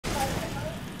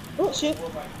Oh shit. Where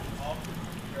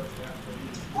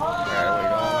do we go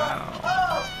now?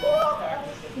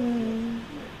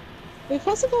 We're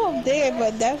supposed to go up there,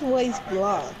 but that way's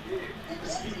blocked.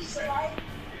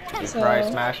 You So try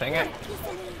smashing it.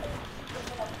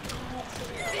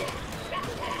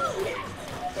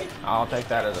 I'll take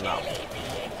that as enough.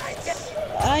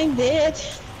 I'm dead.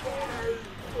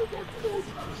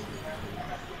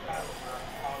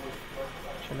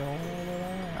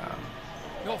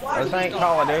 This ain't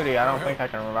Call of Duty. I don't think I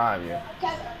can revive you.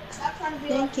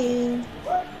 Thank you.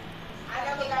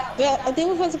 Yeah, I think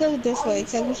we're supposed to go this way,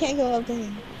 because we can't go up there.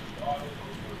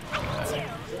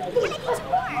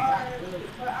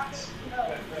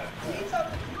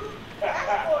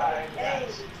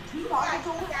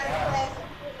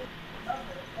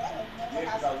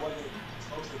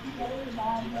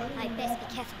 I best be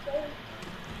careful.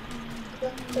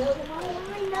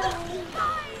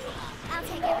 I'll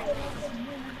take everything.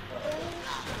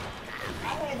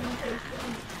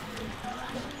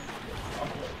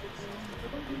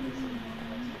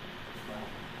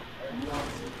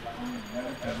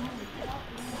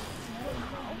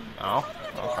 Oh,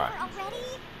 okay.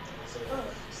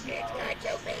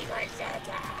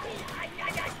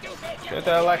 Shoot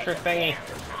the electric thingy.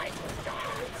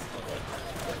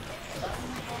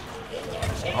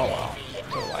 Oh wow.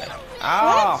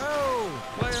 Ow!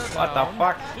 What the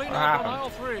fuck? What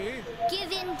happened?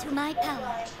 Give in to my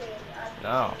power.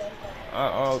 No.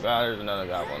 Oh god, there's another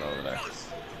goblin over there.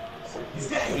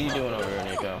 What are you doing over here,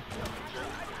 Neko?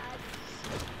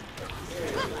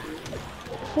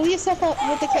 Pull yourself up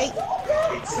with the cake.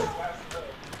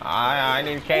 I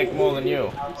need cake more than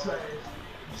you.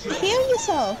 Heal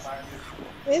yourself.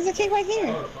 There's a cake right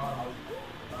here.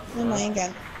 Oh my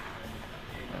god.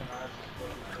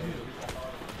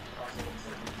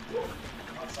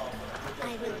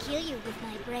 I will kill you with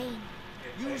my brain.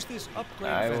 Use this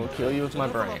upgrade. I will kill you with my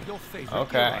brain.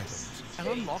 Okay. And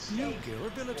unlock new gear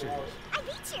abilities. I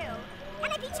beat you,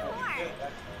 and I beat you more.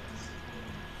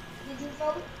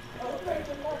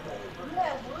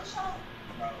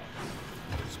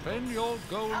 Spend your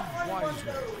gold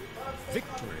wisely.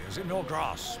 Victory is in your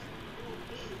grasp.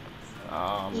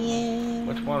 Yeah.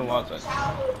 Which one was it?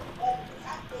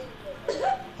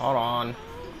 Hold on.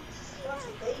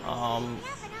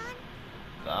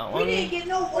 That one?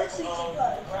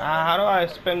 How do I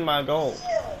spend my gold?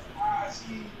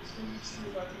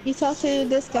 You talk to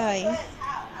this guy.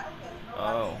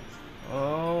 Oh.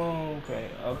 Oh, okay.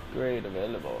 Upgrade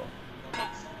available.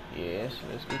 Yes,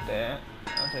 let's get that.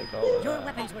 I'll take all of Your that.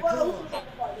 weapons were cool,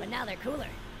 but now they're cooler.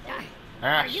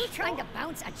 Are you trying to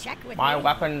bounce a check with My me?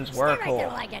 weapons were Stay right cool. there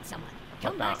while I get someone.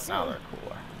 Come But back soon. now they're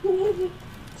cooler.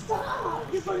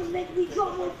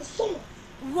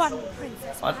 One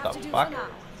princess will What have the to do fuck? for now.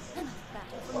 Enough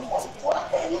battle for me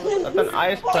today. That's an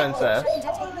ice princess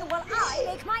Entertain you while I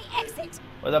make my exit.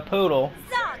 with a poodle.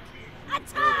 Zug,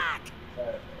 attack!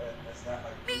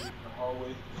 Me?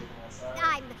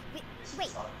 Wait,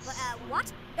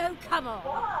 what? Oh, come on.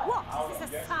 What? Is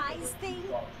this a size thing?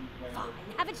 Fine,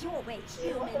 have it your way,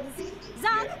 humans.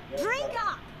 Zug, drink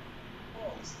up!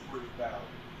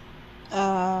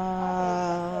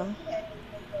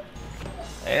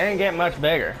 It didn't get much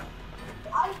bigger.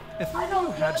 If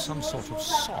you had some sort of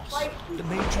sauce that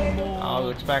made you more I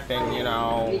was expecting, you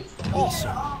know,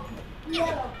 awesome.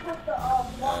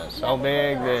 so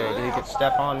big that he could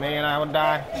step on me and I would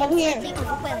die. Come here.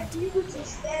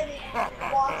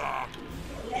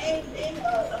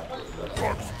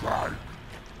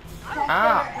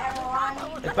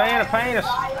 Ah! It's being a penis.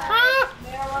 Ah!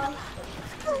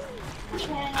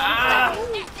 Ah!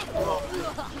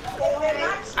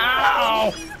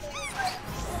 Ow!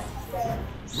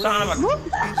 Son of a...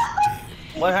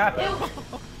 What happened?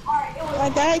 I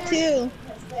died too.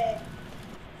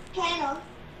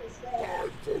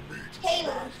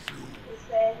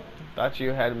 Thought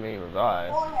you had me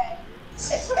revived.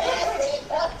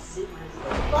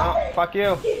 Oh, fuck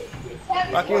you.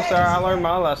 Fuck you, sir. I learned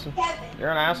my lesson.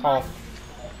 You're an asshole.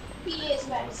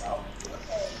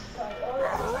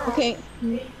 Okay.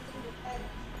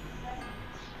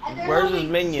 Where's his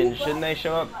minions? Shouldn't they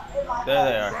show up? There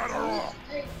they are.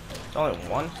 It's only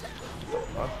one?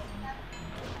 What?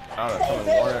 Oh, it's only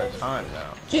one at a time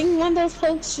now. Drink one of those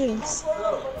potions.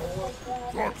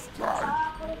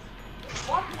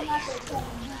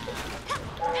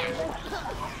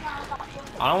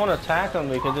 I don't want to attack him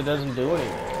because it doesn't do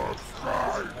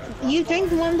anything. You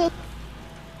drink one of those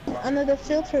under the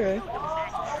filter.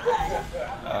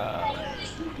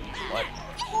 What?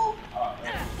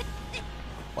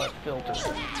 What filter?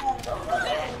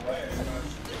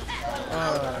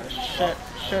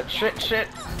 Shit.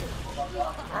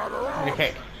 Give me the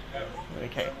cake. Give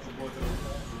me cake.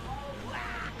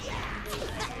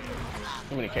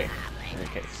 Give me the cake. Give me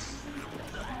the cake.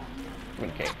 Give me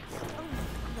the cake.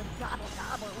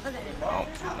 No,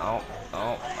 no,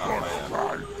 no. Oh,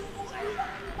 man.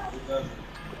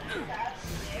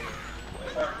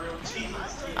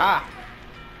 Ah!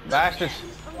 Bastards.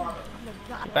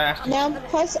 Bastards. Now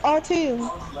press R2.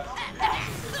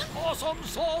 Awesome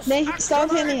sauce. Then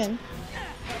start hitting.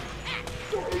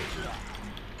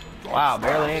 Wow,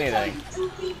 barely anything.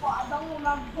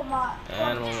 And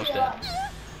I'm almost dead.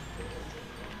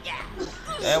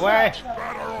 Stay away!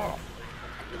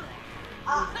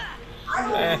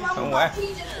 Hey, away.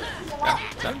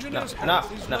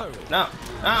 No.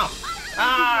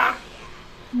 Ah!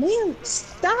 William,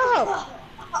 stop!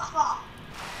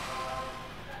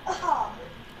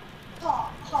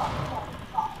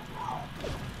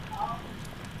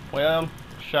 William,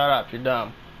 shut up, you're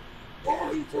dumb.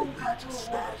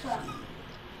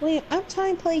 William, I'm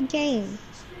trying to play a game.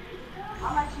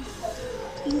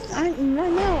 Right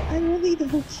now, I really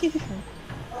don't care.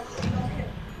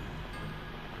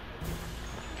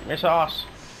 Give me sauce.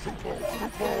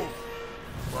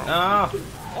 No.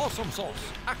 Awesome sauce,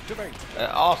 activate.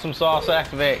 Awesome sauce,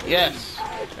 activate. Yes.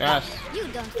 Yes. You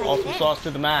don't fight Awesome fair. sauce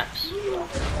to the max.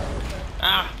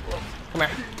 Ah. Come here.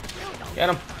 Get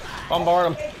him. Bombard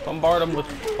him. Bombard him with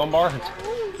bombardment.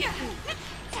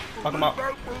 Fuck him up.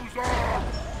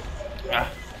 Ah.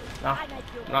 No.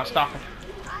 I'm not stopping.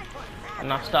 I'm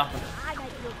not stopping.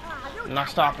 I'm not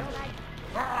stopping.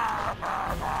 Ah.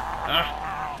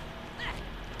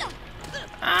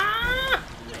 Ah.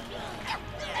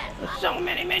 There's so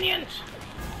many minions.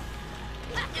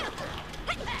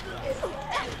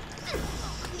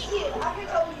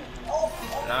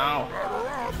 No.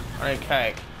 I need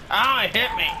cake. Ow, it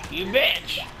hit me, you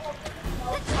bitch.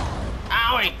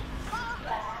 Owie.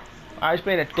 I just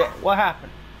made a what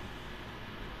happened?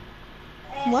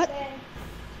 What?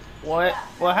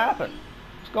 What happened?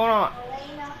 What's going on?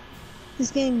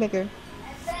 He's getting bigger.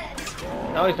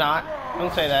 No, he's not.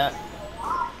 Don't say that.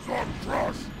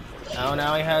 Oh,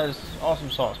 now he has awesome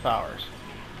sauce powers.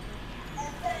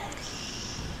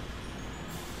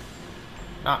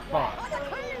 Not fun.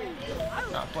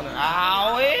 Not fun.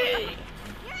 Owie!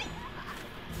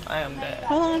 I am dead.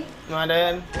 Hold on. Am I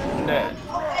dead? I'm dead.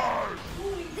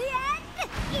 The end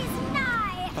is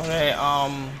nigh. Okay,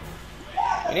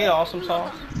 you need awesome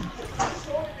sauce?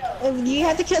 You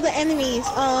have to kill the enemies,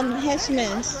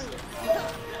 henchmen. So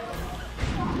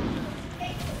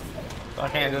I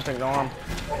can't just ignore them.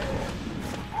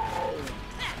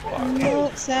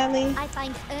 No, sadly. I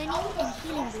find earning and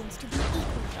healing wounds to be equal.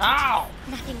 Ow!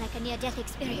 Nothing like a near-death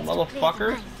experience.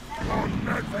 Motherfucker. To clear the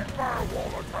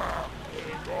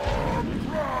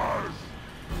mind.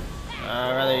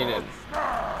 Rather you didn't.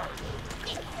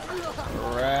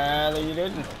 Rather you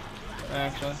didn't.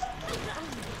 Actually.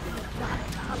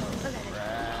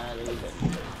 Rather you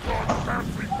didn't.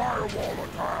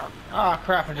 Ah,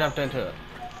 crap, I jumped into it.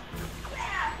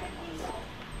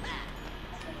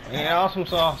 Yeah, awesome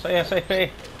sauce.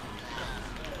 ASAP.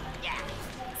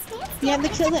 You have to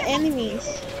kill the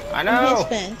enemies. I know.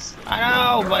 Henchmen. I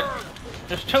know, but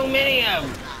there's too many of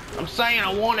them. I'm saying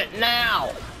I want it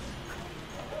now.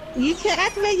 You can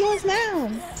activate yours now.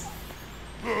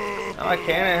 No, I can't.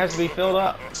 It has to be filled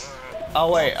up.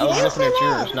 Oh, wait. I was Yes, looking at fill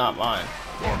yours, up. not mine.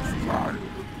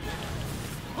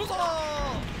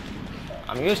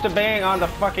 I'm used to being on the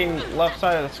fucking left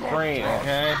side of the screen,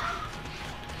 okay?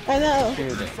 I know.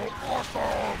 Shoot it.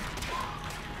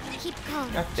 Keep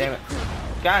calm. God damn it.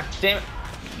 God damn it.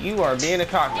 You are being a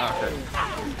cock knocker.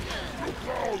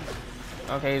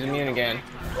 Okay, he's immune again.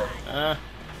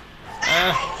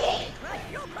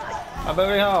 My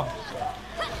booty hole.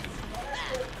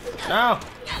 No.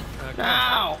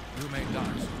 No. You may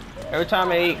die. Every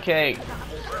time I eat cake,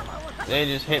 they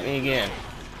just hit me again.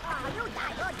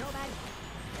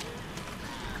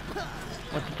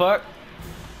 What the fuck?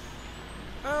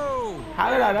 Oh.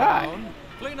 How did I die? down.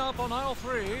 Clean up on aisle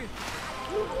 3.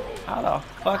 How the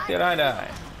fuck did I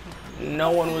die?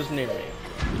 No one was near me.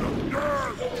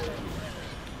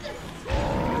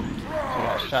 I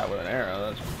got shot with an arrow.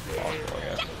 That's possible, I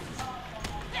guess.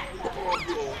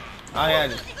 Oh yeah,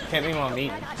 just hit me while I'm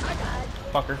eating.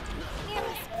 Fucker.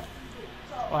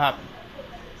 What happened?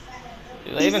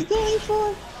 You leaving? He's going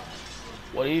for.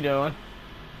 What are you doing?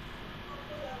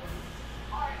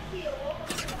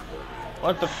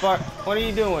 What the fuck? What are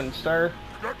you doing, sir?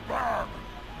 Get back.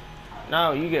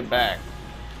 No, you get back.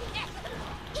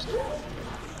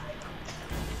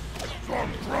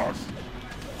 I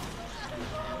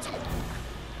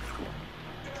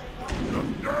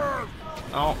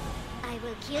Oh,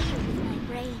 will kill you with my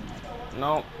brain.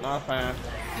 Nope, not a fan.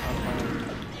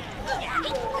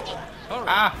 Hurry,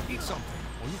 Ah! eat something,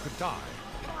 or you could die.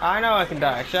 I know I can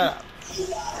die. Shut up.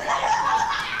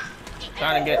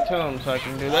 Trying to get to him so I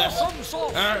can do this. Some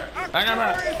sort.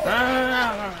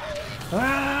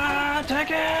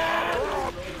 Take it!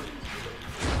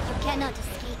 You cannot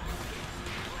escape.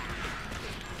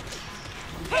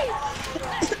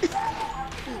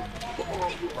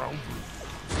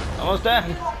 Almost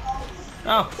dead.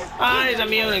 Oh, he's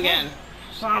immune again.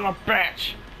 Son of a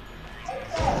bitch.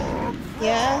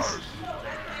 Yes.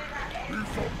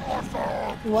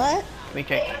 What? Me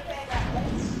cake.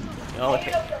 No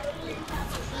cake.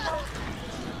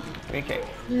 Me cake.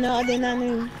 No, I did not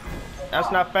know.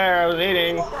 That's not fair. I was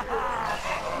eating.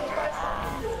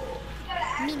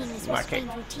 Meaningless My cake.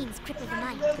 restrained routines cripple the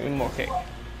mind. Give me more cake.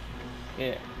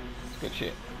 Yeah, it's good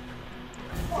shit.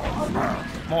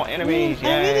 More enemies,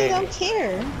 I really yay. don't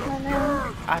care. Right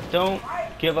now. I don't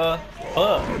give a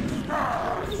fuck.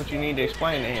 That's what you need to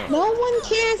explain to him. No one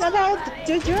cares about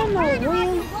the journal,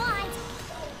 William.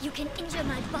 You can injure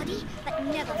my body, but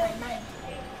never my mind.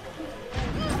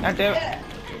 God damn it.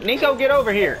 Neko, get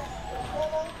over here.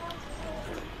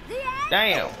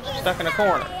 Damn, stuck in a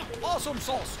corner. Awesome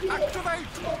sauce, activate!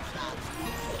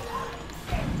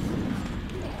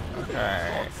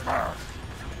 Okay.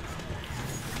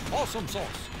 Awesome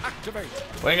sauce, activate!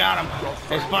 We got him.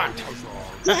 He's fucked.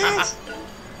 Yes.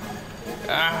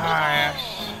 Ah,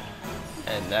 yes.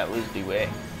 And that was the way.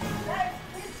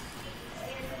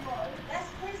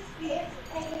 You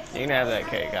can have that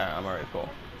cake. I'm already full.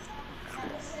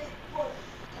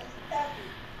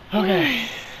 Okay.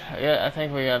 Yeah, I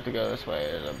think we have to go this way.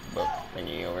 There's a book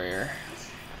thingy over here.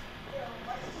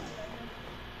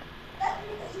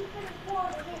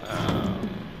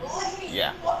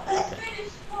 Yeah. Okay.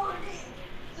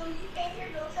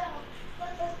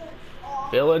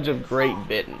 Village of Great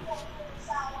Bitten.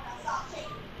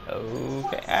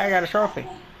 Okay, I got a trophy.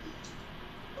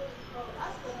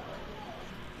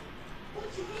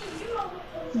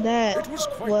 That It was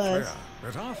quite clear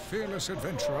that our fearless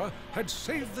adventurer had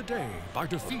saved the day by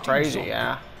defeating Crazy, Zog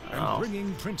yeah. and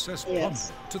bringing Princess Plum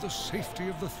Yes. to the safety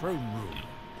of the throne room.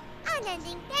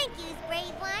 Unending thank yous, brave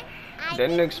one. I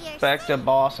Didn't think we are expect a safe.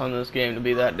 boss on this game to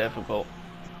be that difficult.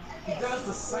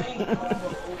 Guards,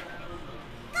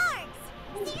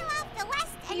 seal off the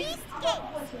west and east gates.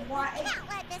 We can't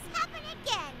let this happen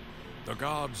again. The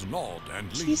guards nod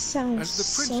and She leave sounds as the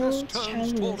so princess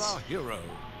turns toward childish. our hero.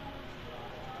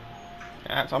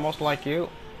 Yeah, it's almost like you.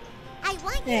 I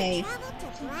want Hey. you to travel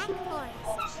to Black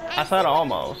Forest. I and said see what you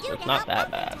almost. can do It's to not help that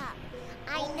Uncle bad. Top.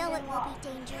 I know it will be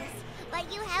dangerous,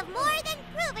 but you have more than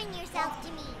proven yourself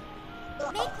to me.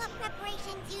 Make what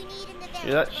preparations you need in the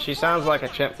village. She before sounds you like a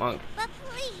go. chipmunk. But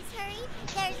please hurry.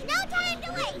 There's no time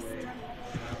to waste.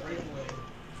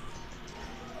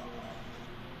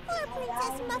 Poor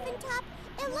Princess Muffin Top.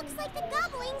 It looks like the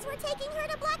goblins were taking her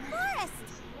to Black Forest.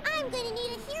 I'm gonna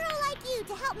need a hero like you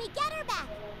to help me get her back.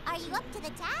 Are you up to the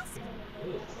task?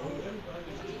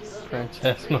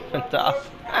 Princess Muffin Top.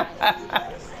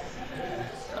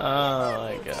 Oh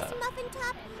my Princess god. Muffin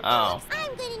Top. Oh.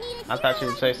 I'm gonna need a hero I thought she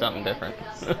would like say you. something different.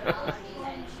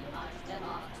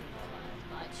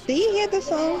 Do you hear the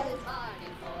song?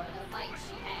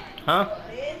 Huh?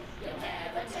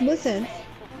 Listen.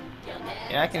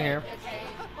 Yeah, I can hear.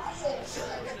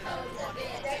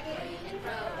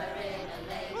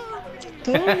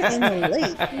 Throw it in the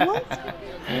lake.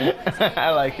 What? I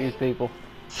like these people.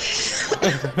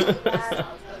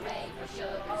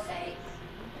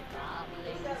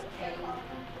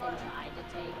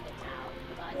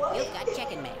 You've got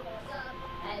chicken mail.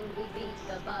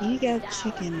 You got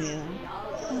chicken meal.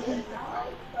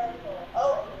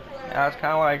 Yeah, it's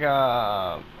kind of like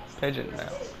pigeon now,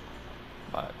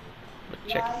 but with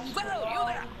chickens. Well, you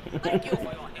there. Thank you for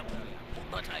your help earlier.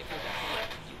 But I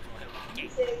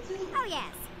Oh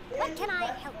yes. What can I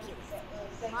help you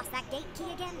with? Lost that gate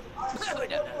key again? No,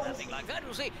 nothing like that.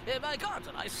 You see, my gods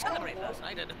and I celebrated last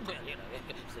night, and, well, you know,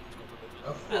 things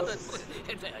got a little I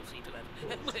seem to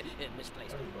have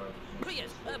misplaced them. Yes,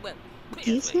 well, yes,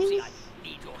 Excuse you see, me? I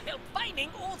need your help finding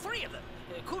all three of them.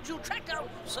 Could you track down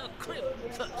Sir Krim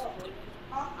first?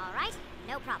 All right,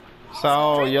 no problem.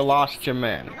 So you lost your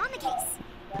men. I'm on the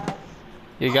case.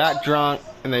 You got drunk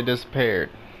and they disappeared.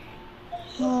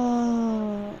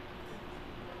 Oh.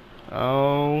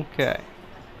 Okay.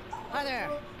 Hi there.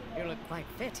 You look quite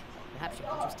fit. Perhaps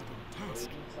you're interested in the task.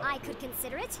 I could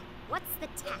consider it. What's the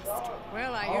task?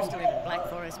 Well, I used to live in Black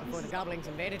Forest before the goblins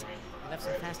invaded. I left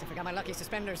so fast I forgot my lucky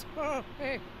suspenders. Oh,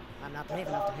 hey. I'm not brave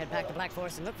enough to head back to Black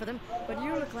Forest and look for them, but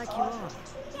you look like you are.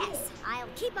 Yes, I'll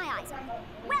keep my eyes on.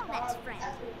 Well met, friend.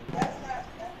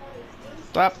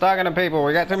 Stop talking to people.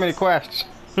 We got too many quests.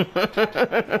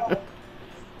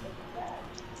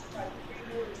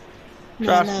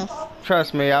 Not enough.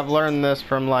 Trust me, I've learned this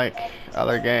from like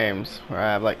other games where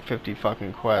I have like 50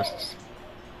 fucking quests.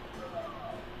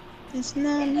 It's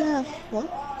not enough. What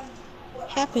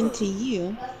happened to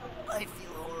you? I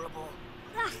feel horrible.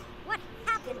 Ugh, what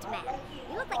happened, man?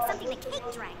 You look like something the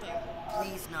cake dragged in.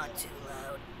 Please not too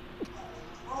loud.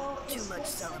 Too much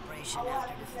celebration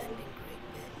after defending Great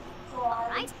Bit. All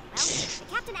right. Well, the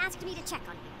captain asked me to check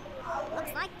on you.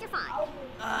 Looks like you're fine.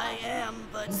 I am,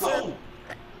 but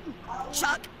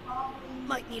Chuck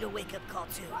might need a wake-up call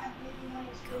too.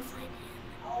 Go find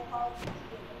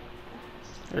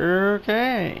him.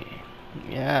 Okay.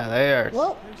 Yeah, they are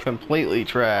Well, completely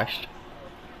trashed.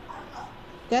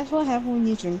 that's what happens when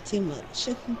you drink too much.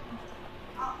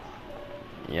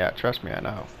 Yeah, trust me, I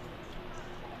know.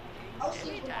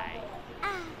 Springtime.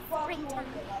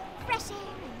 Fresh air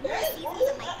and new seasons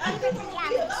of my favorite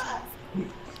reality shows.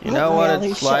 You know what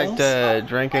Reality it's like shows. to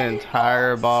drink an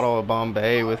entire bottle of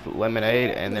Bombay with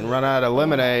lemonade and then run out of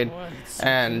lemonade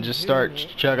and just start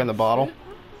chugging the bottle?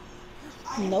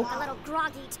 Nope. A little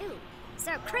groggy too.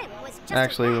 Sir Krim was just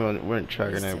Actually, as we bad. weren't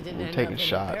chugging it. We're taking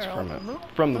shots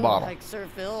from the bottle. Like Sir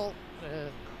Phil. The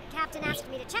captain asked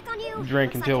me to check on you.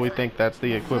 Drink Looks until like we you're think that's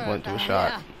the equivalent to a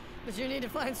shot. Yeah, but you need to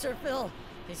find Sir Phil.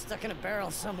 He's stuck in a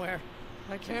barrel somewhere.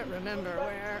 I can't remember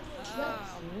where.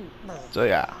 So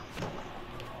yeah,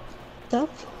 Stuck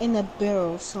in a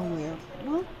barrel somewhere.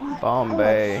 What?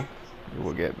 Bombay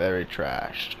will get very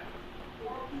trashed.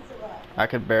 I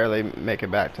could barely make it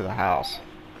back to the house.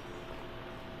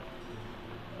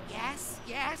 Yes,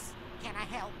 yes. Can I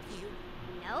help you?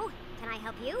 No? Can I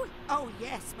help you? Oh,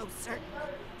 yes, most certainly.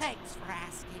 Thanks for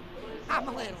asking. I'm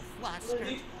a little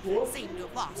flustered. Seem to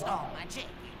have lost all my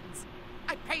chickens.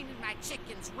 I painted my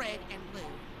chickens red and blue.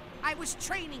 I was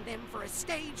training them for a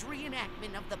stage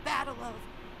reenactment of the Battle of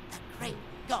the Great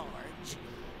Gorge.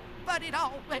 But it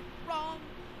all went wrong.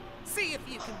 See if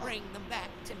you can bring them back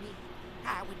to me.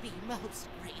 I would be most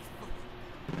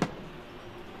grateful.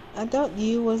 I thought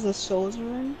you was a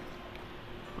soldier.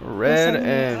 Red something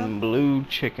and blue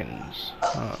chickens.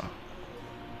 Huh.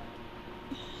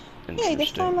 Yeah, they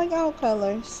Interesting. sound like our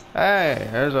colors. Hey,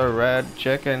 there's a red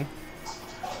chicken.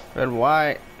 Red and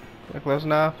white. Is that close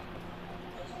enough?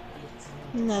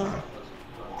 No.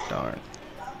 Darn.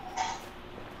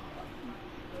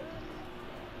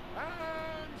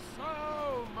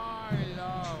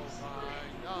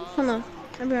 Hold on.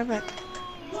 I'll be right back.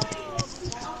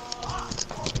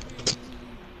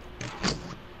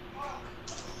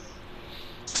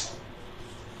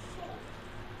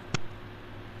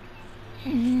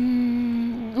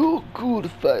 Go cool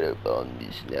fire on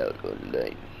this now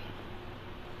online.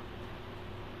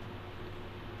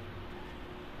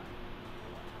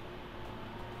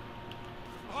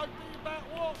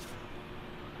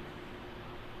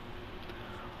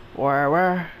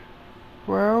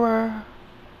 Where?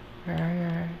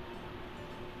 Yeah.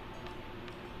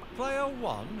 Player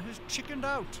 1 has chickened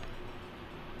out.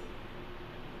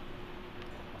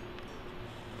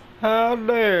 How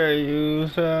dare you,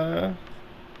 sir?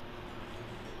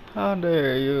 How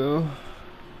dare you?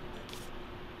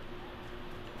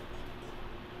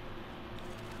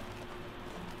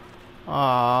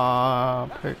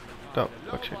 Picked up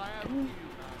a chicken.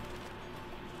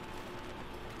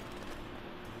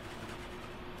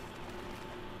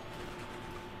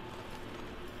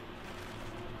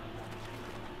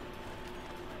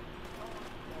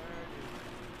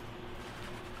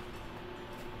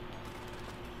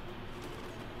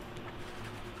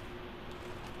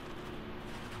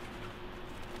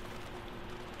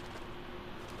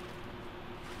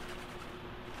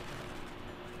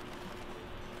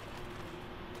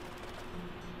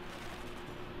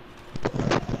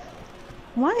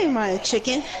 Why am I a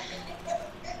chicken?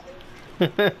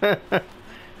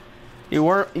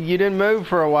 You didn't move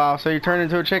for a while, so you turned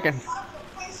into a chicken.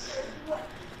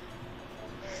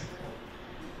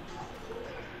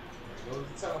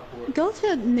 Go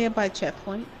to a nearby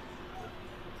checkpoint.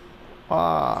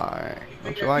 Why?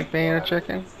 Don't you like being a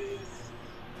chicken?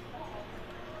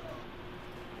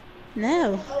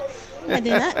 No, I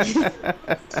did not.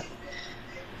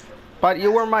 But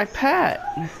you were my pet.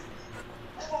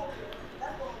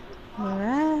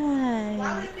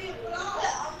 Right.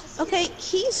 Okay,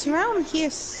 he's around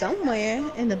here somewhere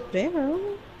in the barrel.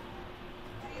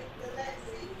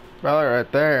 Probably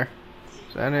right there.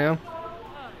 Is that him?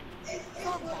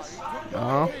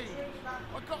 No.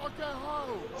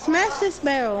 Smash this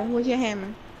barrel with your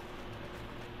hammer.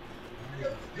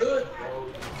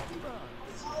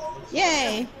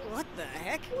 Yay! What the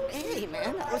heck? Hey,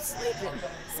 man, I was sleeping.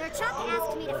 Sir Chuck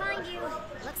asked me to find you.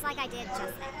 Looks like I did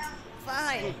just that.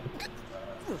 Fine.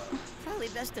 Probably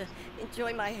best to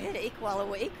enjoy my headache while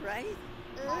awake, right?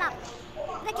 Lovely.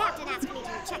 The captain asked me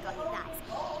to check on you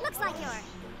guys. Looks like you're,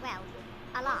 well,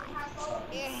 alive.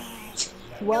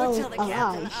 Well, Go tell the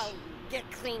captain alive. I'll get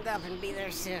cleaned up and be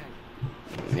there soon.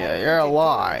 Yeah, you're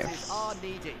alive. That's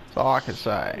all I can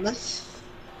say.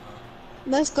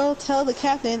 Let's go tell the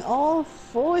captain all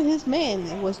 4 of his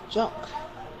men was junk.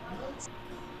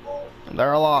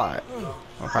 They're alive.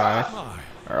 Okay. My,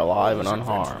 They're alive and this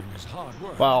unharmed. adventuring is hard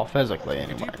work. Well, physically, Take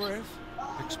a deep anyways. breath,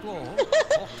 explore, talk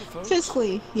to folks,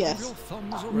 Physically, give your yes.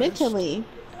 thumbs a rest. Mentally,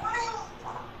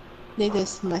 they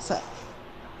just mess up.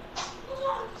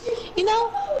 You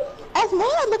know, as more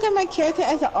I look at my character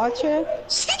as an archer,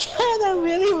 she kind of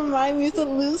really reminds me of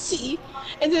Lucy.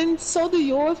 And then so do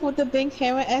yours with the big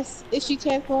hammer as if she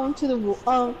transformed to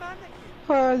the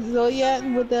her Zodiac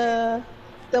with the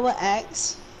double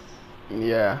axe.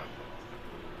 Yeah.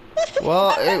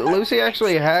 Well, Lucy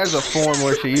actually has a form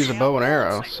where she uses a bow and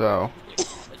arrow, so.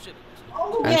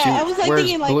 And Yeah, I was she like wears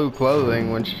thinking like blue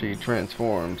clothing when she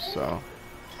transforms, so.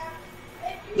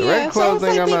 The yeah, red so I was,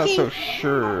 clothing, like, I'm not so thinking-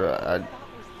 sure.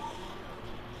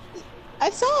 I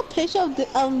saw a picture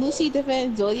of Lucy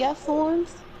different Zodiac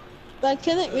forms, but I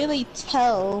couldn't really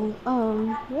tell.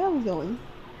 Where are we going?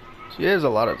 She has a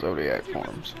lot of zodiac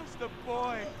forms.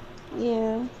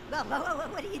 Yeah, What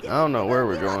are you doing? I don't know where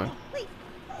we're going. Wait,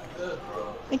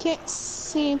 I can't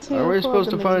seem to. Are we pull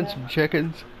supposed the to find map. some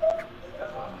chickens?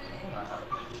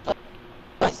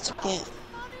 I can't.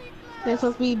 They're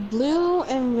supposed to be blue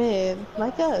and red,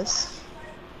 like us.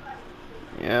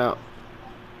 Yeah.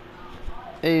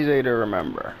 Easy to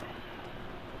remember.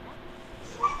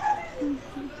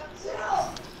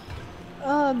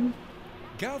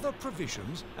 Gather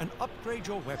provisions and upgrade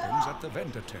your weapons at the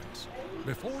vendor tents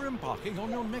before embarking on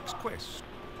your next quest.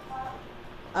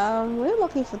 We're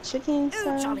looking for chickens.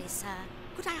 Oh, jolly sir.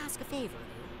 Could I ask a favor of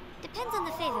you? Depends on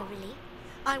the favor, really.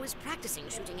 I was practicing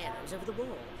shooting arrows over the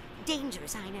wall.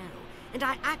 Dangerous, I know. And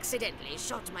I accidentally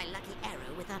shot my lucky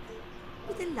arrow with a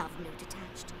love note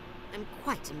attached. I'm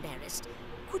quite embarrassed.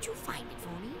 Could you find it for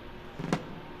me?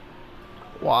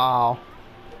 Wow.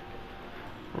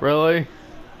 Really?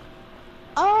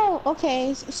 Oh,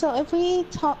 okay. So if we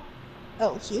talk,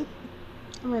 oh shoot,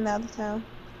 I'm in out of town.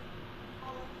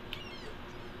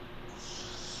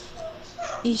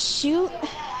 You shoot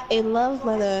a love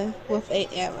letter with an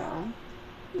arrow.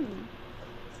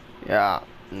 Yeah.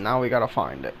 Now we gotta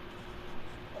find it.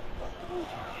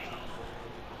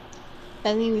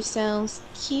 That either sounds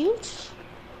cute,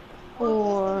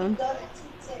 or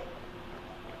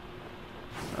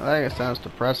I think it sounds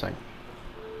depressing.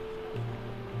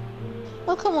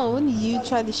 oh come on! When you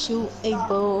try to shoot a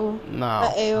bow, No.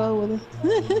 an arrow with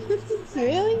a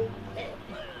really?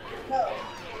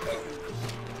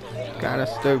 Kinda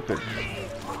stupid.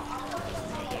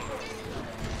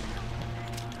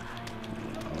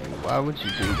 Why would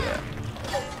you do that?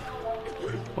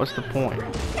 What's the point?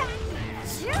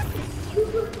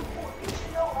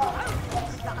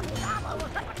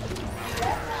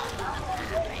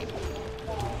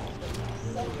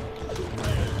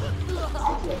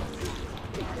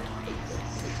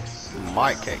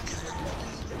 My cake.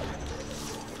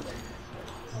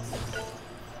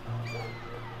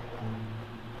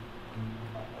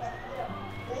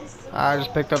 I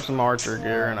just picked up some archer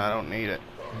gear and I don't need it.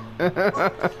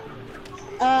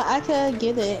 I could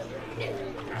get it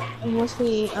once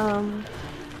we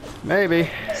Maybe.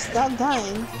 stop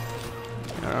dying.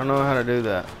 I don't know how to do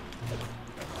that.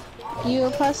 You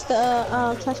press the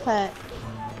touchpad.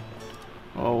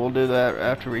 Well, we'll do that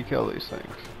after we kill these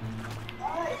things.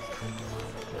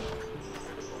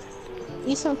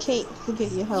 Eat some cake to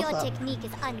get your health Your up. technique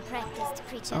is unpracticed,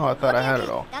 creature. Oh, I thought I had Okay, it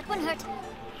all. That one hurt.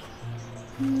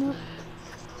 Nope.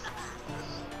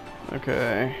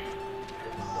 Okay.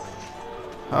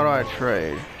 How do I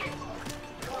trade?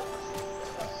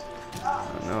 I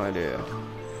have no idea.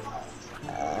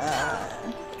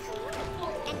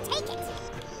 And take it.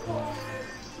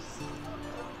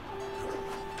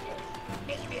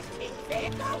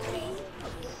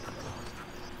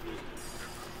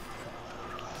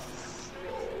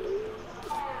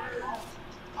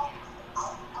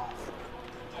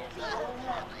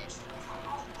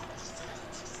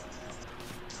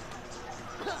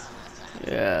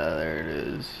 Yeah, there it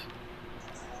is.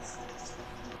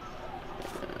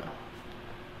 Yeah.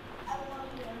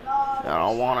 I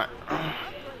don't want it.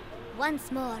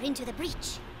 Once more into the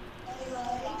breach.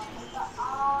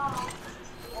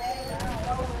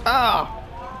 Ah!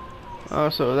 Oh,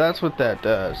 so that's what that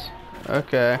does.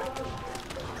 Okay.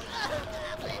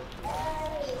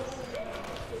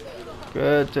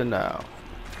 Good to know.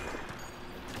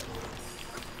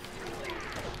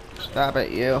 Stop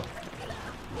it, you.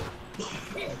 You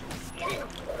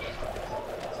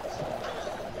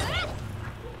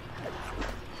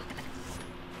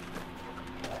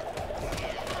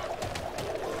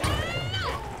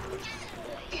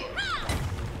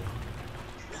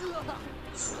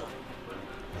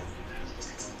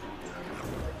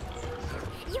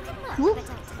can look, Whoop. but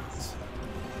don't touch.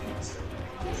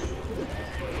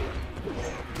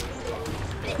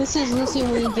 This is Lucy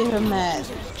when you get her mad.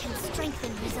 Can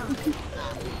strengthen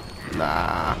resolve.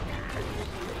 Nah.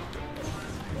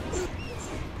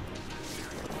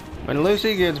 When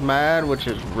Lucy gets mad, which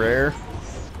is rare,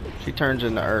 she turns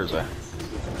into Urza.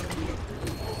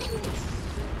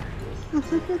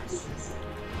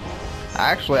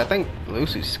 Actually, I think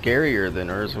Lucy's scarier than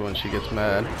Urza when she gets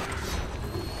mad.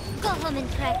 Go home and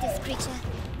practice, creature.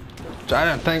 Which I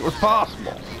didn't think was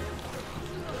possible.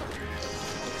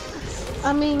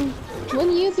 I mean,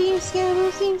 when you being scared of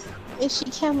Lucy, if she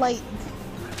can like,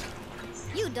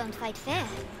 You don't fight fair.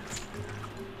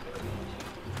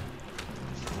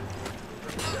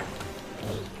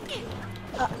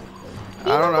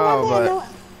 I don't know,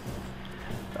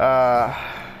 but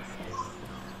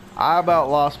I about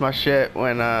lost my shit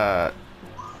when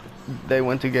they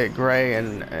went to get Gray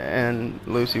and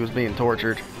Lucy was being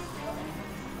tortured.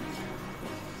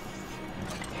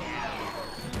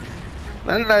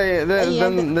 Then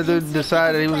the dude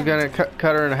decided he was gonna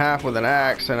cut her in half with an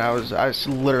axe, and I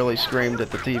literally screamed at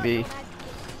the TV.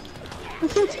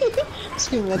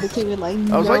 screaming at the TV like,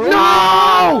 I was like,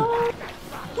 no!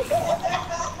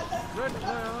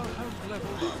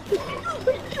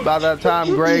 By that time,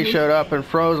 Gray showed up and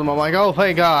froze him. I'm like, oh,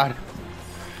 thank God.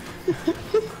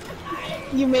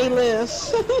 You may live.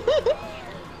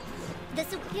 The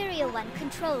superior one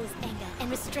controls anger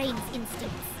and restrains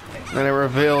instincts. Then it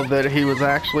revealed that he was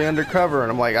actually undercover,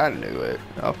 and I'm like, I knew it.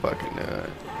 I fucking knew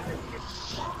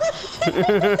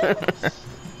it.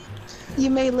 You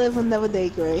may live another day,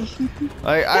 Gray.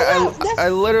 Like, I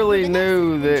literally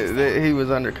knew that he was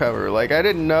undercover. Like, I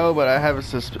didn't know, but I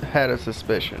had a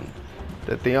suspicion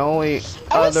that the only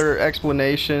other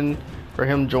explanation for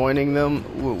him joining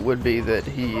them would be that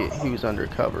he was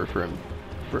undercover for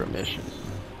a mission.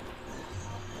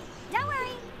 Don't worry,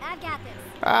 I've got this.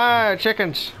 Ah,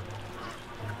 chickens.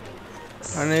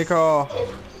 Oh,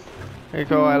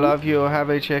 Neko, I love you. Have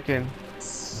a chicken.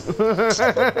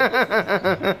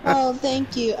 Oh,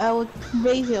 thank you. I would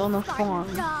raise it on a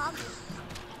farm. Dog.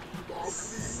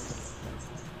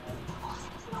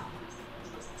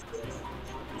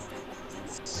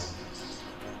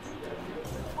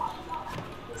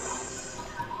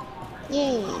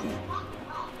 Yay.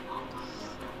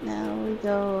 Now we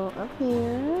go up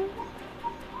here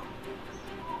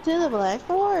to the Black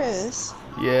Forest.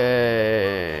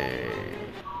 Yay.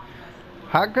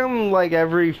 How come like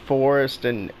every forest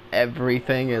and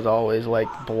everything is always like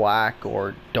black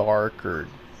or dark or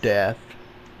death?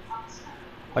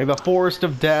 Like the Forest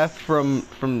of Death from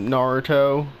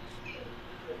Naruto.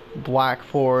 Black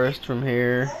Forest from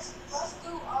here.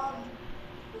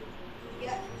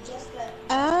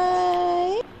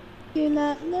 I do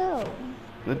not know.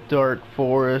 The Dark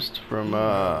Forest from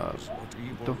what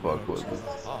the fuck was it?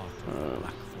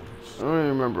 I don't even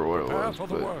remember what it was,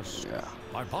 but yeah.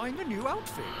 By buying a new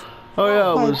outfit. Oh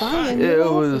yeah, it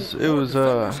was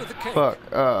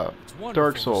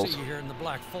Dark Souls. Here in the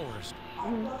Black Forest.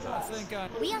 I think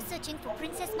We are searching for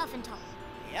Princess Muffin Top.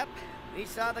 Yep, we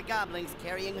saw the goblins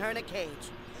carrying her in a cage.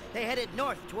 They headed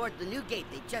north toward the new gate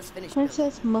they just finished building.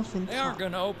 Princess Muffin they aren't Top.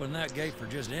 going to open that gate for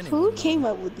just anyone. Who came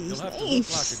up with You'll these have to look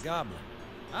names? like a goblin.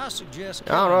 I suggest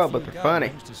I don't know, killing a but few they're funny.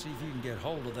 goblins to see if you can get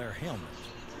hold of their helmets.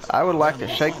 I would like to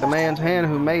shake the man's hand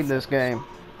who made this game.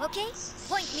 Okay,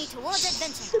 point me towards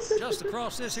adventure. Just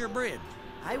across this here bridge.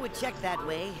 I would check that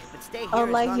way, but stay here Oh,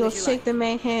 as like long you'll as you shake like. the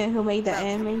man hand who made the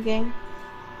anime game?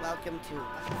 Welcome to...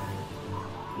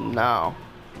 No.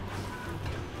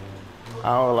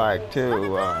 I would like to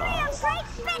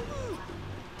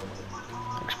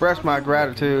express my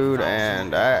gratitude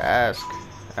and I ask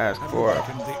for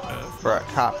a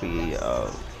copy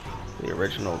of the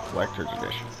original collector's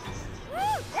edition.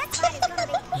 This fight is gonna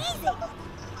be easy.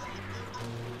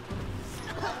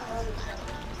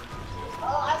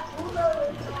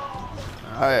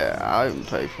 I even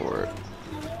pay for it.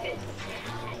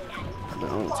 I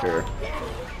don't care.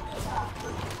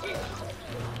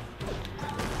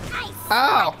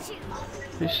 Ow!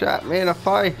 He shot me in the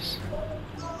face.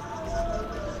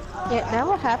 Yeah, that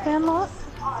will happen a lot.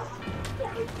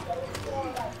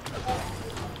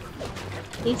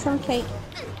 Eat some cake.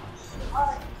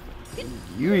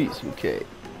 You eat some cake.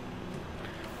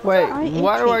 Wait, I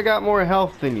why do I ate. got more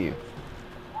health than you?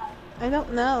 I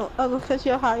don't know. Oh, because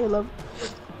you're higher level.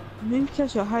 Maybe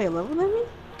because you're higher level than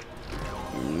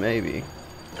me? Maybe.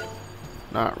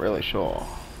 Not really sure.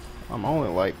 I'm only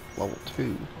like level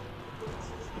 2.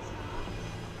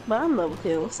 But I'm level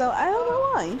 2, so I don't know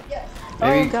why.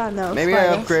 Maybe, Oh god, no. maybe I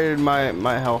Spiders. upgraded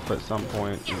my health at some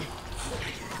point.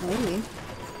 Maybe.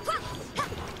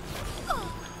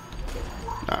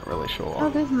 Not really Oh, sure.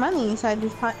 there's money inside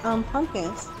these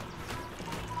pumpkins.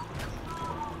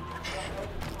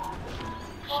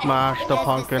 Smash the As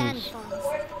pumpkins. sand falls,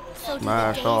 so do the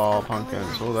Smash days all of our pumpkins.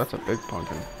 lives. Oh, that's a big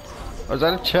pumpkin. Oh, is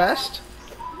that a chest?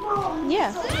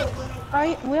 Yeah.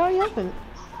 We already opened.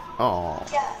 Oh.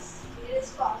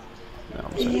 No,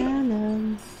 I'm sad. Yeah,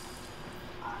 no.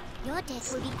 Your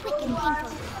death will be quick and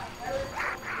painful.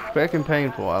 Quick and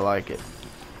painful. I like it.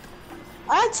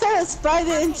 I turned a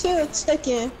spider into a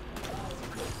chicken.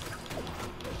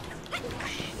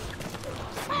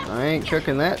 I ain't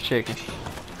cooking that chicken.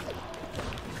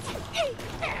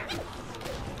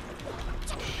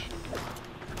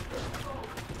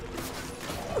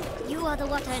 You are the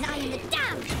water and I am the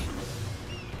dam.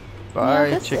 Bye,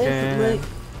 this is chicken. really-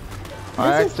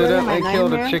 I this is really my accidentally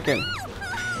killed a nightmare. chicken.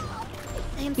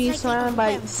 I am Be slightly surrounded by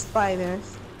overwhelmed.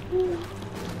 spiders.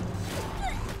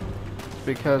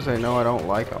 Because they know I don't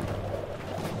like them.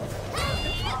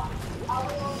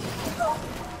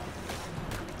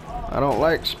 I don't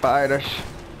like spiders.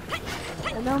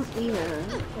 I don't either.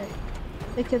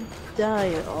 They could die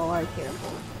at all I care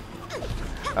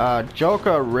for.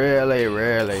 Joker really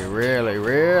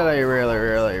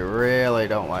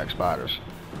don't like spiders.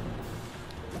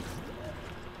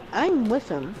 I'm with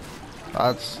him.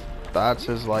 That's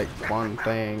his like one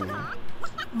thing.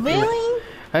 Really?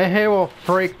 He will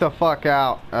freak the fuck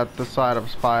out at the sight of a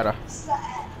spider.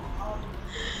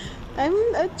 I'm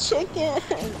a chicken.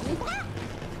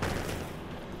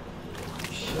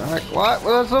 Like, what?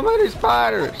 Well, there's so many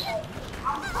spiders.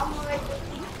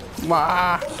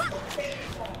 Wah.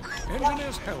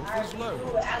 Engineer's health is low.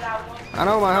 I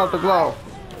know my health is low.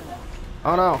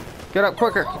 Oh no. Get up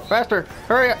quicker. Faster.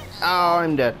 Hurry up. Oh,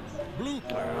 I'm dead. Blue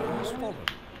player has fallen.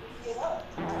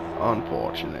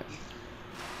 Unfortunate.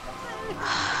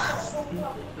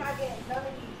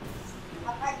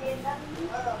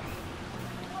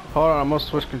 Hold on, I'm gonna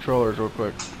switch controllers real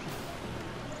quick.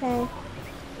 Okay.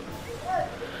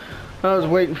 I was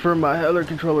waiting for my other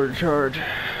controller to charge.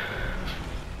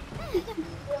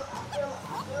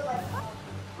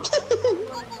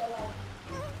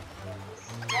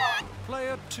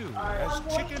 Player 2 has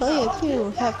chicken Player out.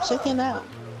 2 have chicken out.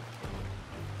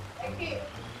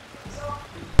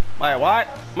 Wait, what?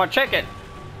 My chicken.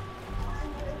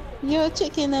 You're a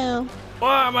chicken now.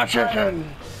 Why my chicken?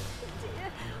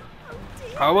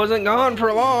 I wasn't gone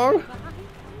for long.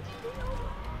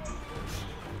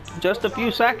 Just a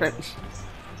few seconds.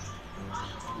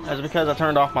 That's because I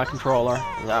turned off my controller.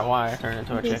 Is that why I turned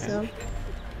into a I think chicken?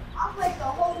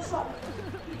 so.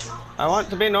 I want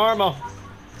to be normal.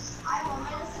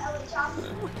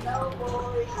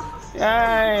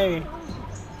 Yay!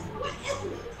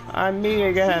 I'm me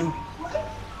again.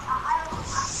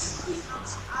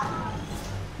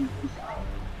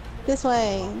 This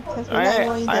way. 'Cause we're I not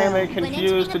going am a down.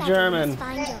 confused German.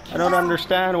 I don't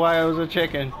understand why I was a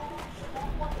chicken.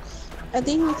 I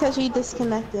think because we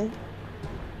disconnected.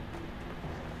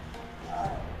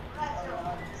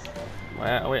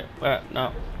 Wait,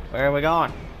 no. Where are we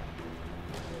going?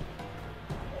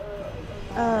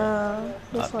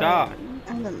 This way. God. I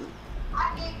don't know.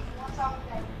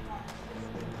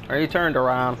 Are you turned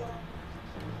around?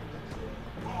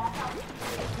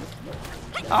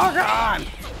 Oh God!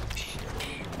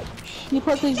 You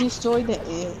probably destroyed the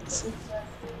eggs.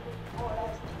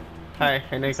 Hey,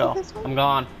 Neko. I'm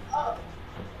gone.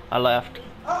 I left.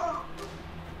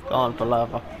 Gone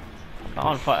forever.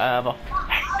 Gone forever.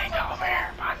 Hey, Neko, over here,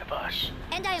 behind the bush.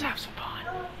 And I Let's am have some fun.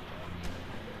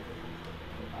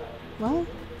 What?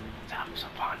 Let's have some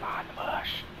fun behind the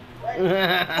bush.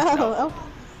 Oh,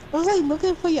 I was like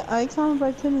looking for your icon, but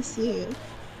I couldn't see it.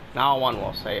 No one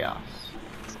will see us.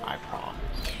 I promise.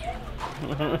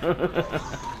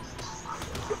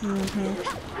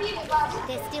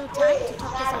 There's still time to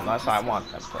talk this over. Unless I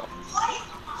want them to.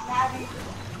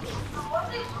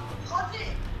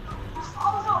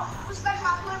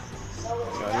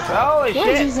 Holy Lord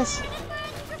shit! Jesus.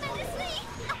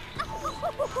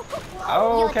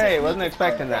 Okay, wasn't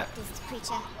expecting that. Practiced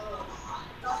creature.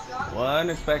 Wasn't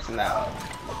expecting that.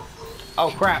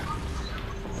 Oh crap!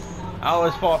 I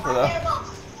always fall for those.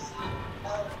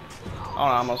 Oh no,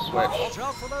 I'm gonna switch. Watch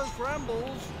out for those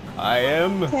brambles. I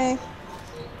am Okay.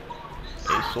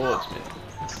 a swordsman.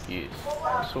 Yes.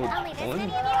 So Only this pulling. many of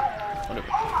you? Whatever.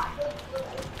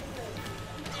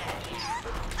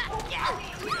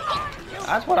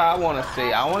 That's what I want to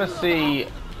see. I want to see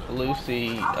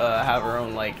Lucy have her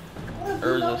own like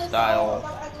Urza style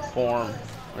form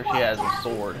where she has a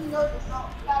sword.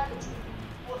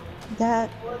 That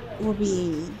will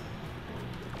be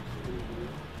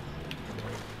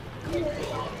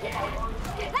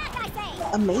Back, I say!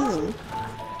 amazing.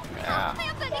 Yeah. I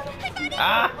got it!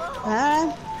 Ah!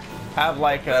 Ah, Have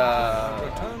like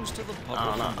Returns to the I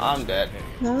don't know. public. I'm dead.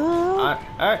 no.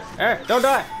 Hey, don't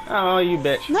die! Oh, you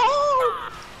bitch. No! I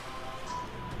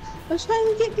was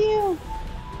trying to get you.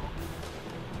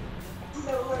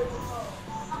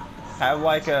 Have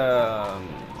like a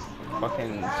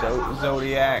fucking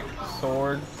Zodiac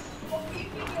sword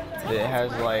that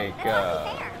has like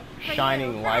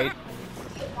shining light,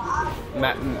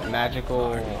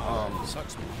 magical, Such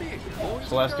big boys.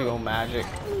 celestial magic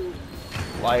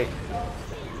light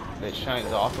that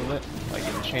shines off of it, like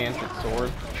an enchanted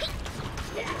sword.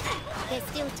 There's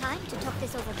still time to talk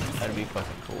this over That'd peacefully. be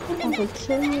fucking cool. I will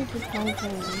kill you if you find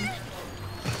him.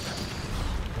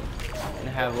 And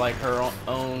have like her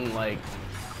own like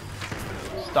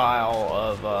style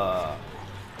of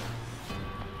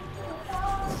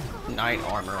knight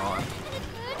armor on.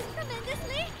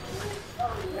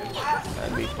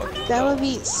 That'd be fucking That would dope.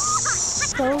 be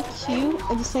so cute,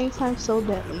 at the same time so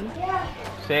deadly.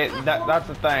 See, that's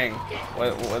the thing.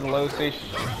 With Lucy,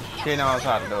 she knows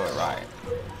how to do it right.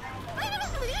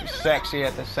 She's sexy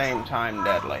at the same time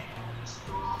deadly.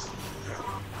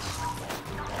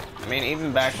 I mean,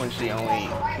 even back when she only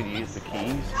could use the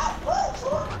keys,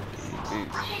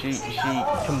 she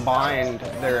combined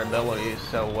their abilities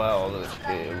so well that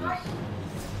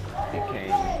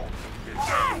became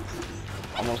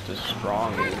almost as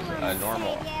strong as a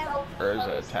normal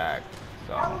Urza attack.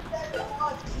 So.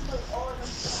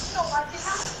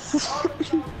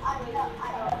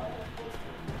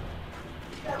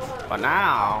 But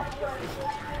now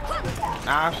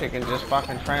she can just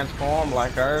fucking transform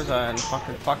like Urza and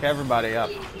fucking fuck everybody up.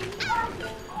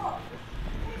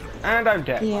 And I'm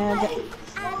dead. Yeah,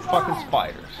 Fucking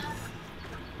spiders.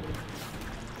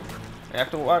 You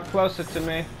have to walk closer to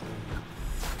me.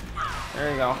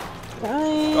 There you go.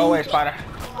 fine. Go away, spider.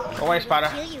 Go away, spider.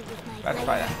 Kill you with my That's blade.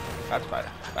 spider. That's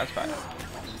spider. That's spider.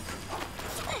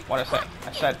 What I say?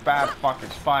 I said bad fucking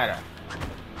spider.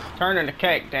 Turn into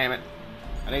cake, damn it.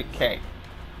 I need cake.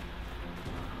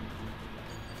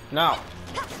 No.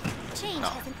 Change No.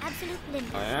 has an absolute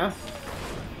limit. Oh yeah?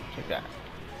 Check that.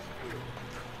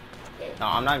 No,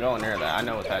 I'm not going near that. I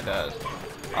know what that does.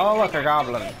 Oh look, a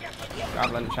goblin.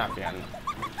 Goblin champion.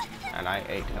 And I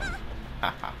ate him.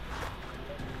 Haha.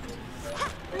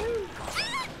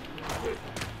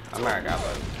 I'm a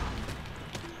goblin.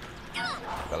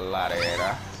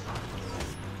 Gladiator.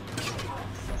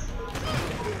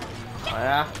 Oh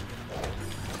yeah?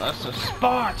 This is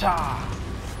Sparta!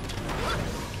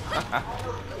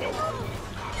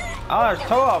 Oh, there's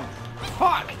two of them.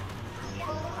 Fuck!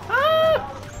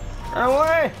 Ah! Run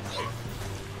away!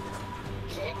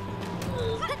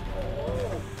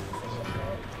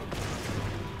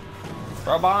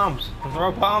 Throw bombs.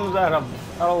 Throw bombs at them.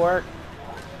 That'll work.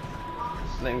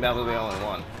 I think that was the only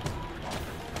one.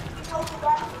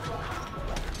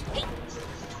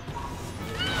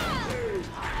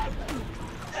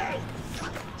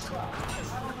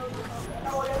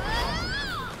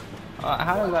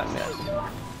 How did that miss?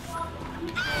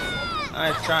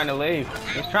 Oh, he's trying to leave.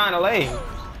 He's trying to leave.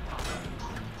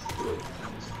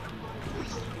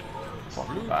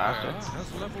 Fucking Blue bastard. Bear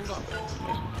has leveled up.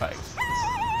 Face.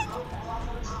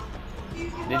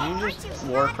 Did you just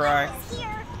war cry?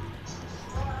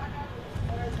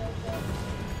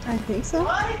 I think so.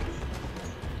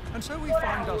 And so we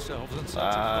find ourselves in such a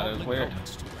That's goblin weird. combat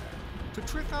store to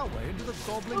trick our way into the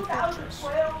goblin fortress.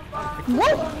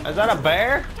 What? Is that a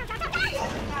bear?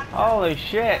 Holy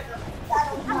shit.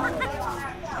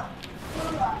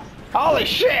 Holy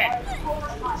shit!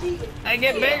 They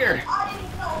get bigger.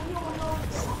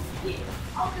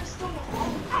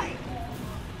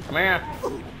 Come here.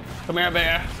 Come here,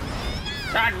 bear.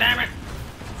 God damn it.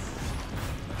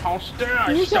 Hold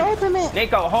still. Use your ultimate.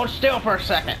 Neko, hold still for a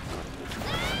second.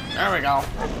 There we go.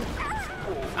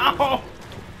 Oh!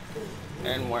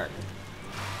 Didn't work.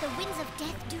 The winds of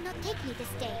death do not take me this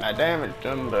day. I damaged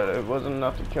him, but it wasn't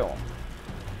enough to kill him.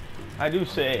 I do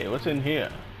say, what's in here?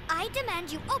 I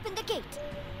demand you open the gate.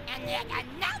 And yet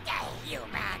another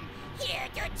human here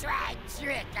to try and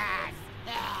trick us.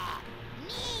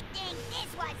 Me think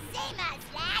this was same as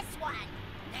last one.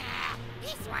 Nah,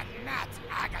 this one much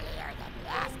uglier than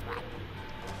last one.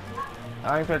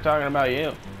 I think they're talking about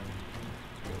you.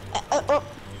 Oh.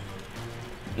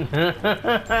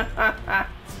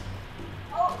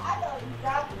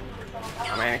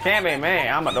 I mean, it can't be me.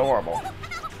 I'm adorable.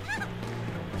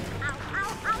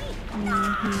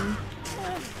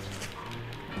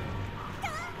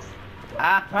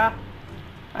 Ah,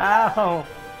 ow.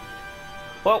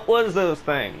 What was those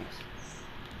things?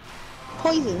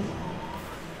 Poison.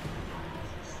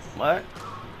 What?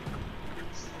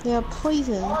 They're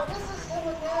poison. They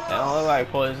don't look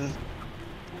like poison.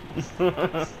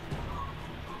 Or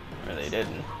they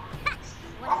didn't.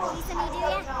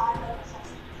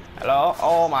 Hello?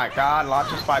 Oh my god,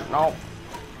 lots of spiders. Nope.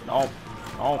 Nope.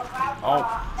 Nope. Nope.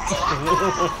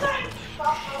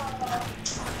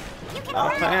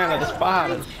 Not a fan of the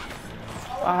spiders.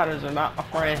 Spiders are not a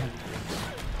friend.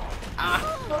 Ah!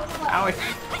 Owie!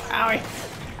 Owie!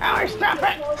 Owie! Stop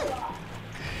it!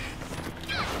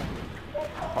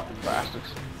 Fucking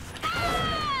bastards.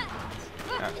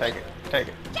 Now take it. Take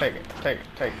it. Take it. Take it.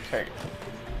 Take it. Take it.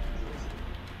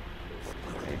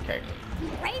 Eat cake.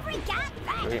 Bravery got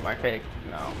back. You eat my cake?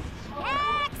 No.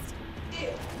 Next.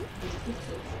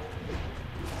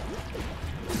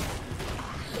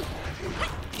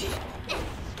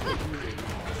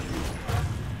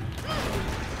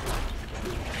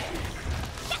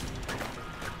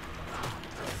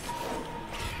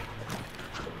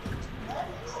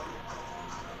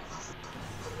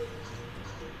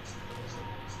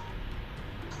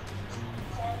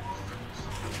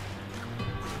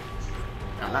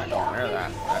 I'm not going near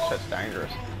that. That shit's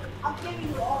dangerous.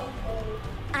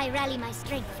 I rally my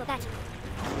strength for battle.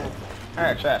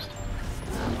 Alright, chest.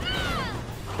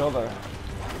 Kill the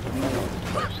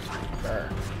first. There.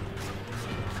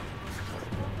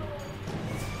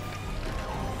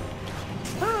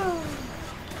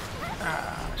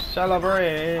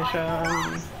 Celebration.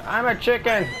 I'm a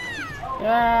chicken.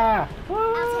 Yeah.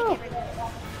 Woo.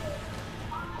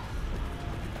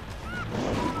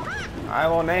 I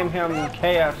will name him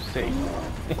KFC.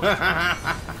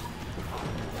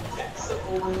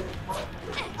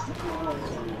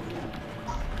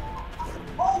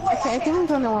 Okay, I think I'm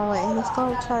going the wrong way. Let's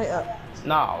go try it up.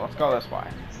 No, let's go this way.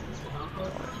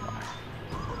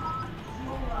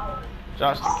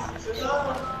 Just in case.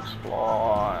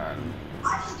 Explore and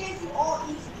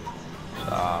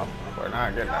stuff. We're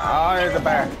not getting. Oh, here's a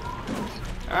bear.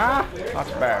 Ah,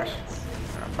 lots of bears.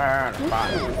 A bear and a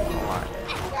spider.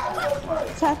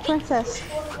 Fat princess.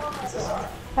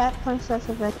 Fat princess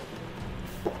of it.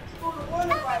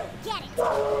 Get it.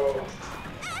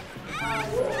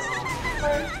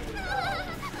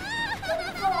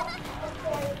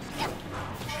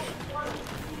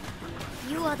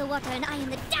 You are the water and I am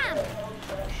the dam.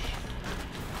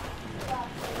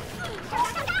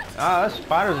 Oh, this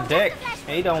spider's a dick.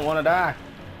 He don't want to die.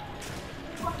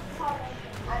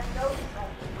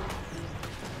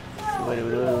 Wait.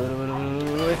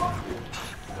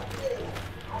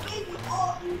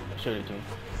 Shoot it to me.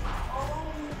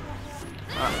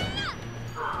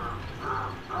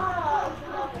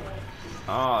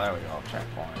 Oh, there we go.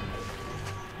 Checkpoint.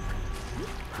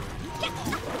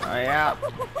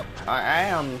 I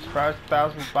am surprised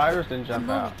 1,000 spiders didn't jump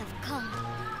out.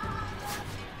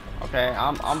 Okay,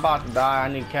 I'm about to die. I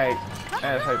need cake.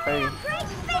 ASAP.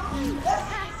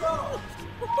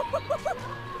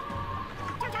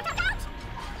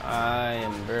 I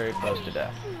am very close to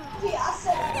death.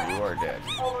 And you are dead.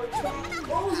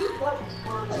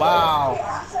 Wow.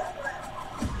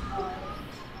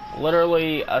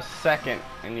 Literally a second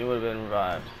and you would have been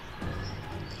revived.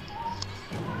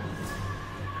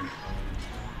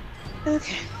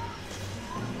 Okay.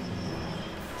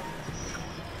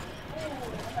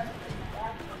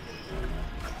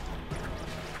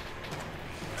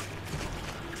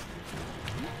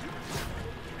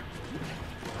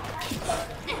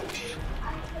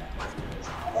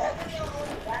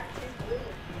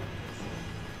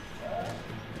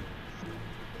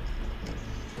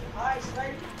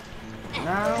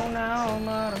 No,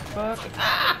 motherfucker.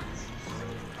 Ah!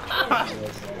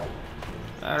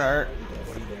 That hurt.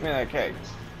 Give me that cake.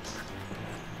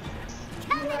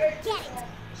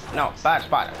 No, bad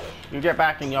spider. You get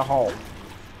back in your hole.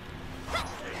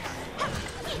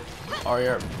 Or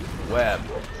your web.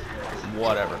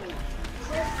 Whatever.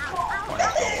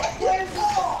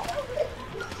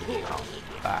 Oh,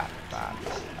 bad.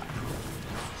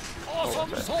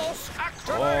 Awesome sauce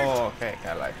activate! Oh, cake.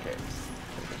 I like cake.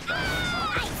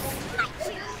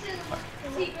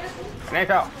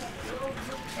 Neko!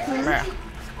 Come here.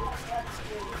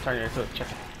 Turn you into a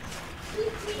chicken.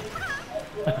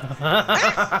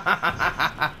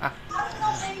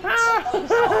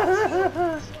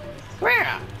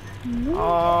 Where?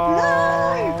 Oh,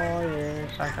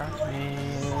 yes, I got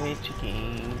me.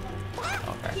 King.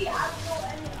 Okay.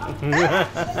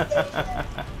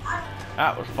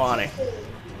 That was funny.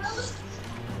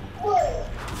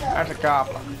 That's a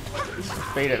goblin.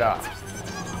 Beat it up.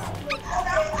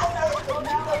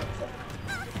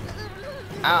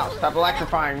 Ow, stop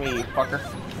electrifying me, you fucker.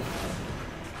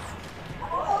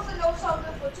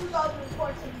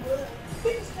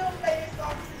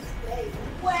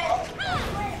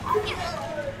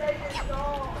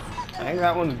 I think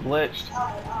that one's glitched. I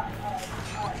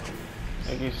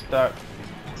think he's stuck.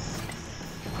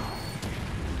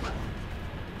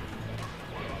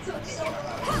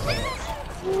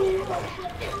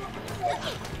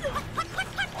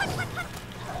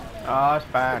 Oh, it's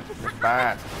bad. It's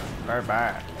bad. Very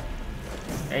bad.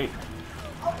 Hey.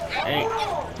 Hey.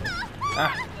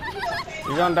 Ah.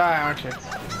 You're gonna die, aren't you?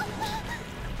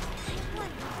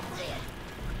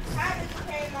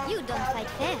 You don't fight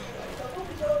fair.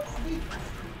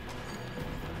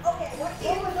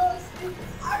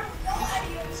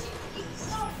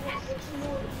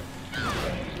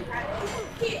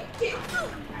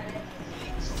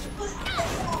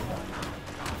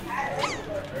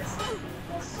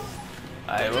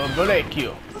 I will break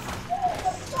you.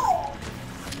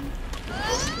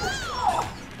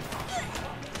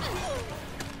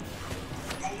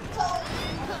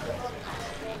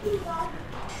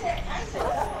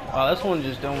 Wow, this one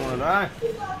just don't want to die.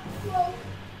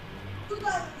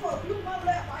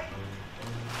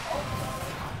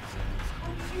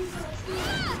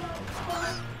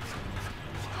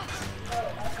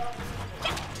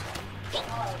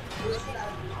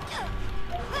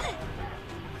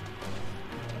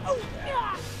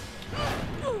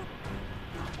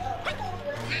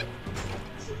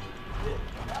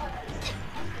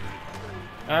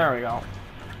 There we go.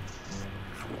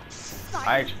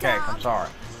 I ate your cake, I'm sorry.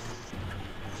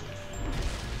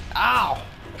 Ow!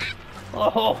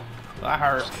 Oh, that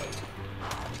hurt.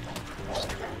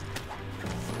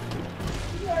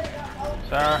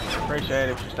 Sir, appreciate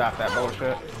it if you stop that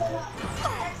bullshit.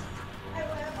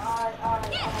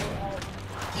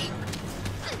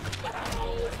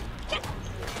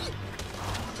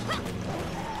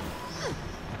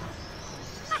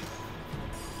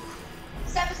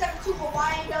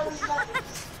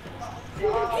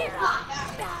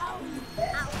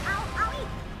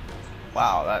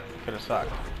 Wow, that could have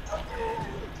sucked.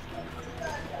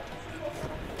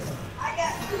 I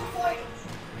got 2 points.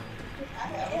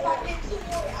 If I get 2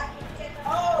 more, I can get them.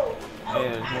 Oh! Hey,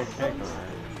 there's no cake over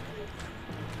there.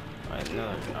 Wait, no,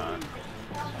 there's not.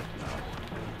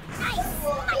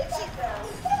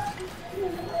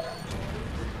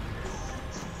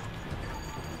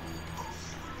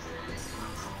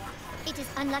 It is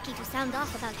unlucky to sound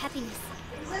off about happiness,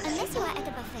 unless you are at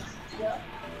a buffet.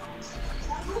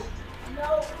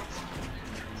 No.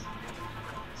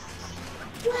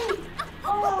 Wait.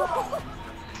 Oh.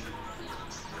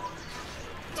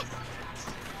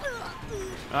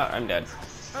 Oh, I'm dead.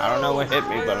 I don't know what hit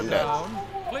me, but I'm dead.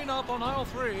 Clean up on aisle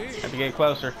 3. Have to get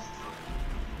closer.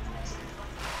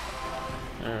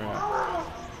 There we go.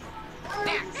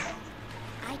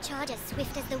 I charge as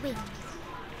swift as the wind.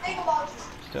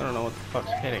 Still don't know what the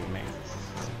fuck's hitting me.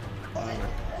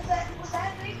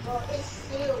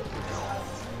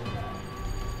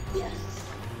 Yes.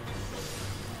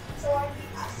 So I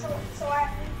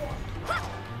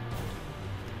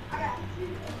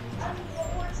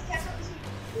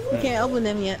we can't open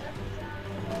them yet.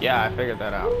 Yeah, I figured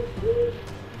that out.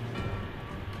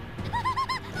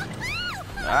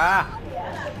 Ah!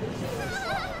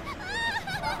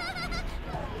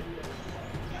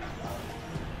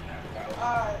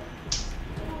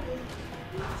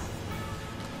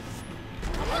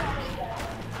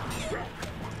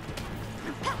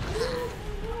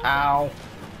 Ow.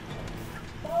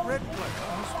 Red player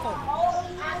has fallen.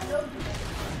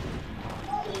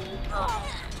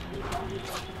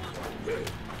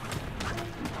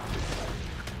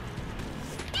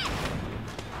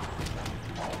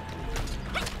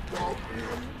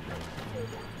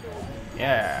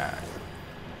 Yeah.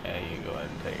 Yeah, you can go ahead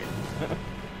and take it.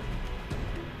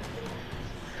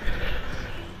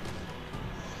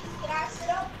 Can I sit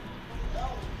up? No.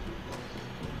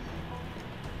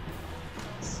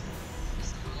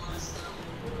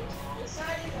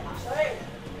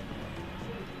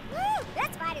 Woo!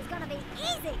 This fight is gonna be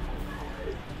easy.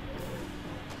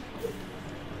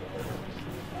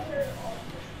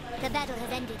 The battle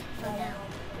has ended for now.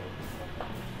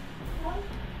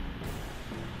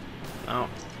 Oh.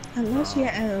 Unless you're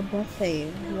at a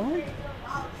buffet. What?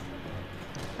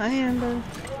 Hi, Amber.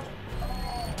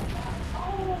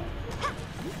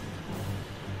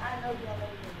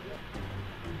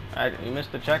 You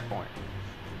missed the checkpoint.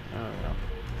 I don't know.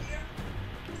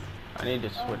 I need to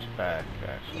switch back,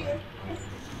 actually.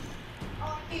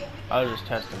 I was just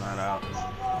testing that out.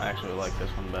 I actually like this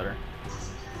one better.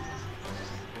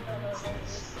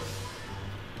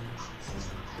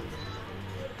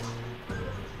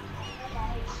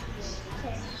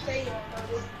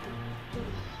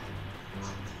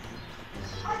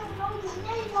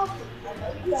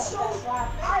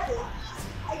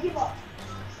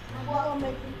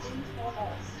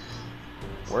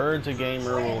 Words a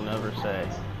gamer will never say.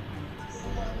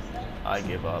 I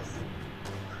give up.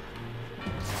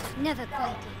 Never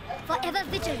quietly, forever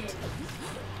vigilant.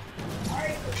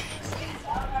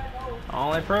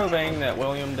 Only proving that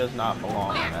William does not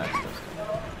belong in that system.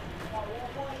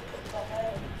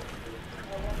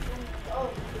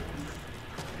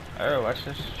 Oh, watch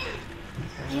this.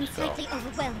 I am slightly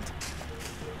overwhelmed.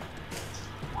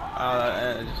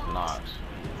 Oh, it just knocks.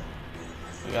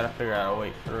 We gotta figure out a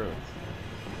way through.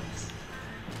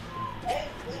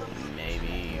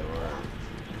 Maybe, or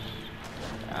just,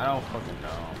 I don't fucking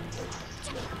know.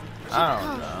 I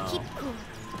don't know. Keep cool.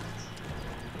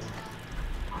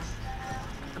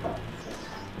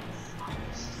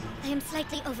 I am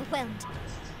slightly overwhelmed.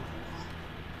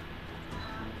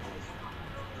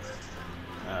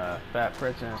 Fat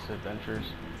Princess Adventures.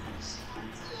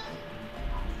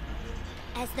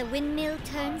 As the windmill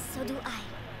turns, so do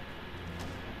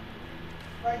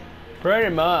I. Pretty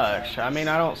much. I mean,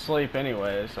 I don't sleep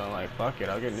anyway, so I'm like, fuck it,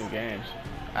 I'll get new games.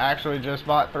 I actually just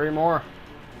bought 3 more.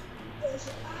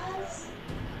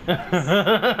 I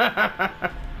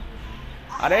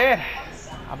did.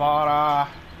 I bought,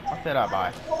 what did I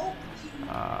buy?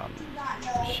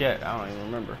 Shit, I don't even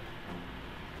remember.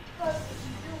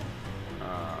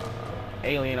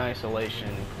 Alien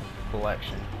Isolation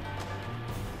Collection.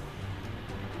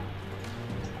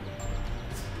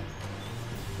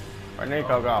 Where'd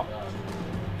Neko go?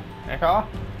 Neko?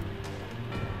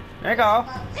 Neko?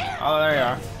 Oh, there you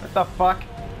are. What the fuck?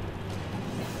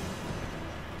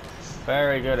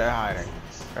 Very good at hiding.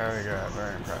 Very good.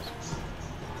 Very impressive.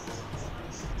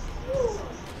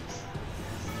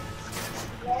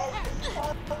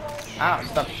 Ow,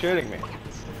 stop shooting me.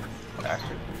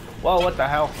 Bastard. Whoa, what the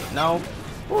hell? No.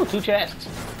 Ooh, 2 chests.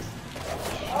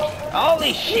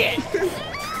 Holy shit!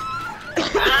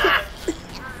 Ah!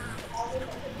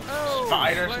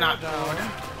 Spider's not good.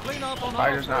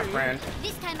 Spider's not friend.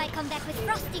 This time I come back with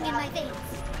frosting in my veins.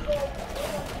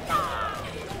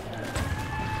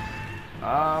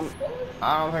 I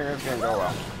don't think it's gonna go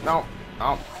well. No,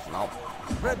 no, no.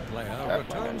 Red player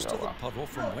returns to the puddle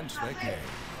from whence they came.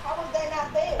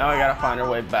 Now we gotta find our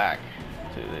way back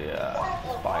to the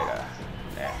spider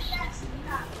nest.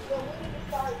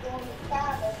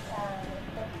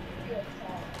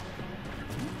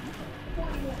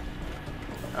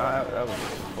 That was too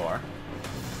far.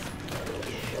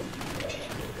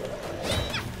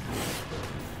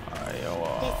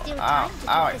 Ow,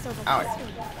 ow, ow.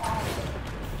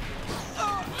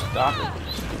 Stop it,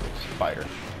 stupid spider.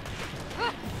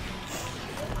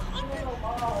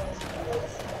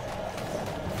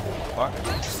 Fucker.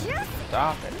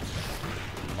 Stop it.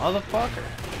 Motherfucker.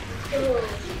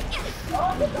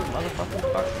 Motherfucking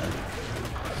fucker.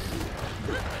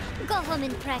 Go home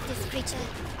and practice, creature.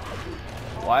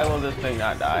 Why will this thing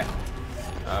not die?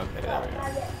 Okay, there we go.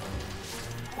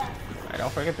 Alright,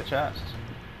 don't forget the chest.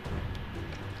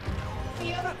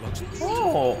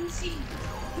 Oh!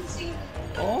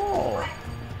 Oh!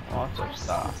 Lots of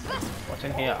stuff. What's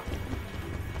in here?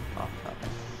 Oh, nothing.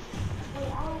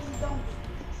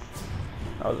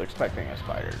 I was expecting a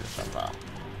spider to jump out.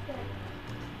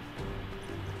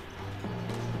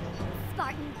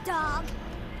 Spartan dog.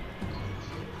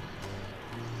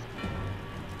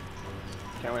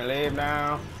 Can we leave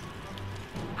now?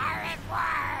 Are at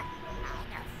war.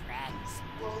 I'm friends.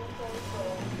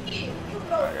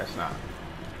 I guess not.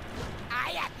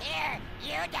 I up here,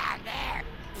 you down there.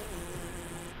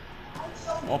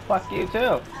 Well, fuck you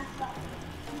too.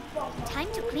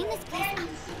 Time to clean this place up.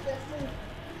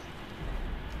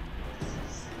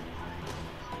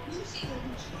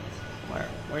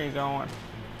 Where are you going?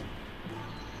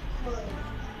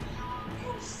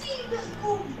 You've seen this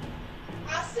movie.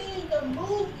 I seen the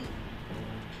movie.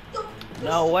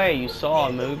 No way, you saw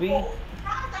a movie? How was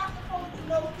I supposed to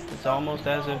know this? It's almost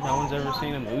as if no one's ever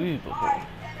seen a movie before.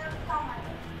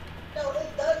 No,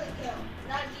 it doesn't count.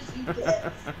 Not just you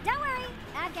guys. Don't worry,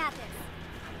 I've got this.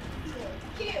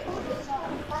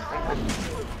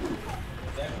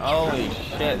 Holy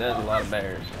shit, there's a lot of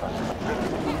bears.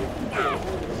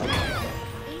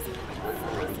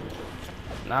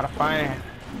 Not a fan.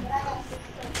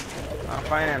 Not a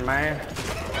fan, man.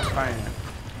 Not a fan.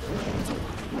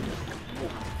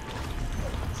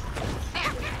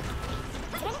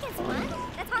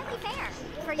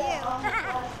 for you.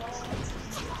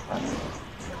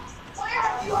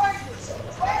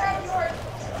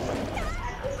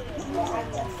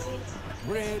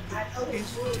 Red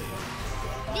is dead.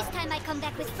 This time I come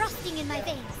back with frosting in my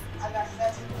veins.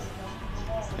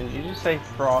 Did you just say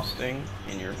frosting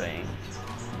in your veins?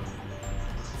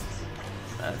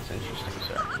 That's interesting,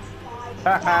 sir.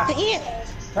 Haha.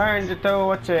 Turns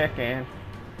into a chicken.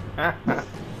 Wait.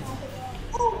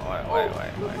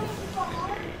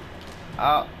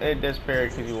 Oh, it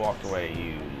disappeared because you walked away,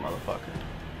 you motherfucker.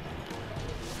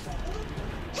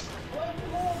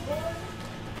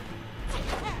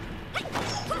 I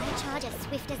charge as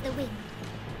swift as the wind.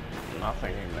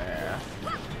 Nothing in there.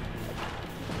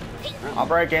 I'll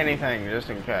break anything just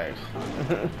in case.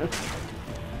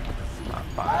 Not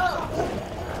fine.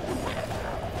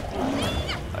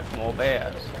 Like more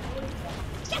bears.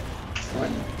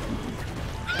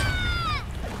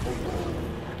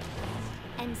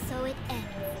 And so it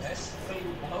ends.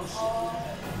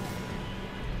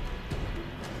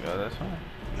 Go this way?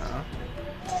 No.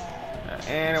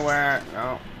 Anywhere?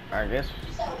 No. I guess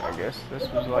this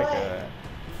was like a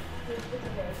just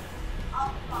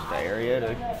an area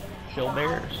to kill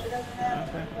bears.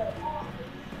 Okay.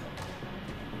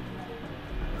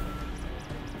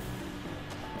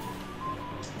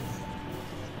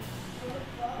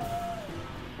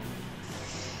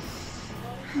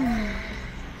 I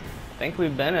think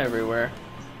we've been everywhere.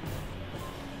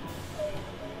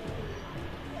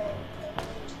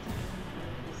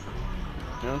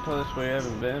 The only place we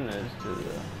haven't been is to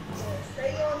the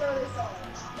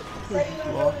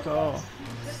walked off.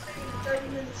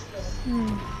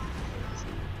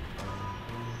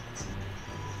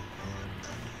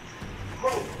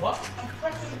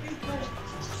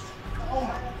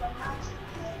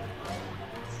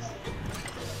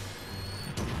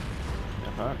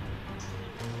 Huh?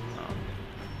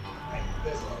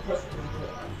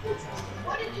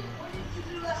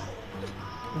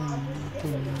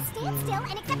 Stand still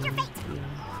and accept your fate.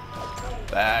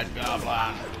 Bad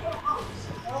goblin.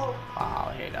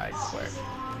 Oh, he died quick.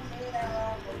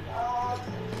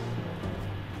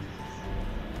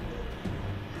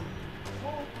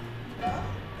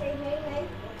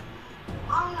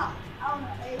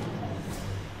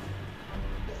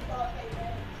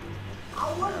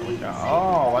 There we go.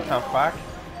 Oh, what the fuck?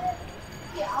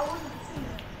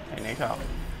 Hey, Neko.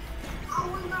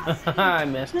 I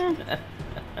missed it.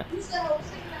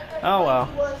 Oh well.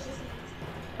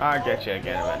 I'll get you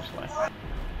again eventually.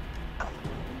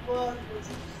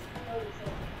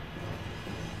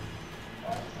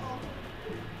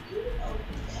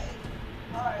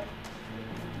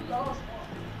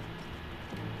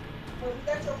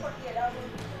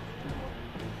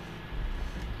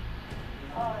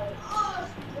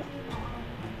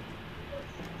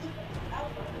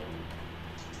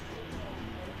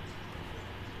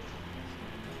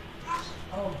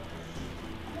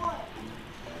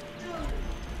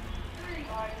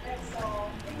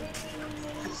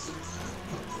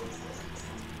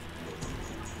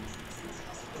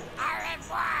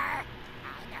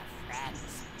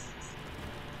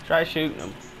 Try shooting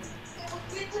them.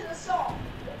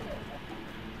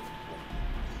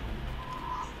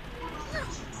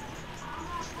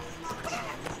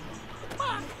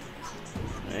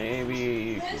 Maybe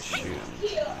you can shoot him.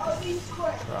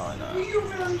 Probably not.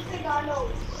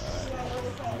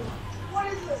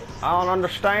 I don't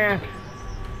understand.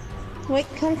 Wait,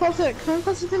 come closer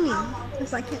to me,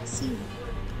 because I can't see you.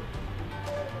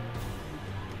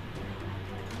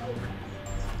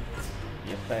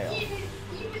 You failed.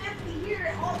 Even if we hear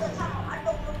it all the time, I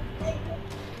don't know the name.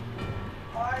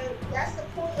 Alright, that's the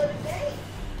point of the game.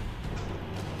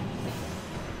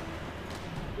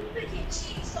 You picking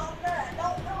cheese on that? I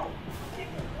don't know.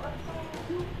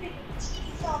 You picking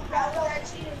cheese on that? That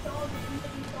cheese on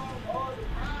all the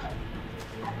time.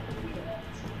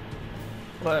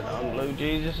 What on Blue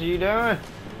Jesus are you doing?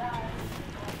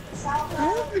 I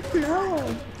don't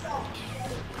know.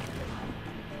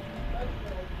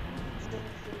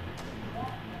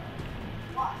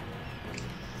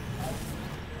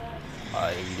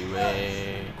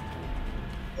 Anyway.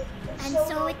 And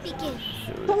so it begins.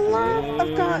 For the love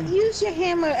of God, use your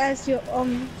hammer as your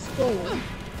sword.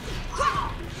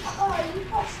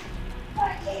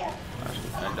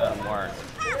 That doesn't work.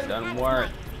 It doesn't work.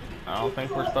 I don't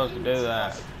think we're supposed to do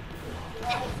that.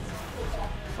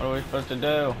 What are we supposed to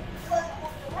do?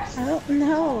 I don't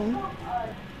know.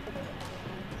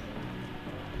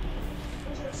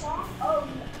 Oh,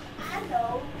 I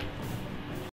know.